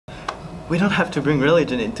We don't have to bring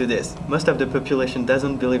religion into this. Most of the population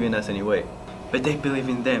doesn't believe in us anyway. But they believe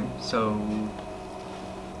in them, so...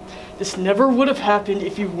 This never would have happened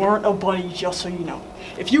if you weren't a bunny, just so you know.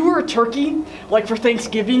 If you were a turkey, like for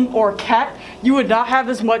Thanksgiving, or a cat, you would not have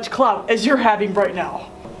as much clout as you're having right now.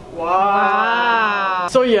 Wow.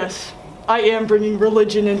 So yes, I am bringing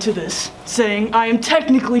religion into this, saying I am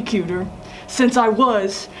technically cuter, since I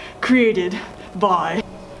was created by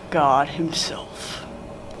God himself.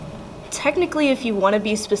 Technically, if you want to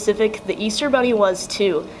be specific, the Easter Bunny was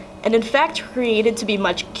too, and in fact created to be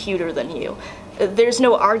much cuter than you. There's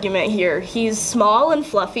no argument here. He's small and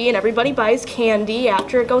fluffy, and everybody buys candy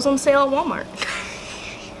after it goes on sale at Walmart.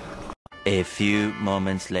 A few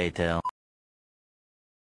moments later.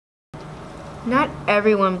 Not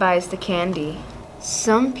everyone buys the candy.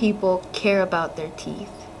 Some people care about their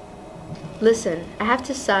teeth. Listen, I have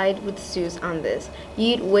to side with Suze on this.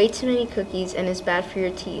 You eat way too many cookies and it's bad for your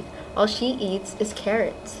teeth. All she eats is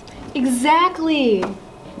carrots. Exactly! You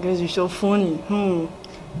guys are so funny,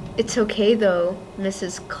 It's okay though.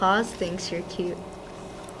 Mrs. Claus thinks you're cute.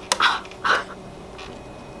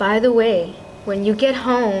 By the way, when you get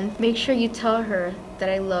home, make sure you tell her that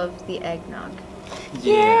I love the eggnog.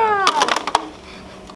 Yeah!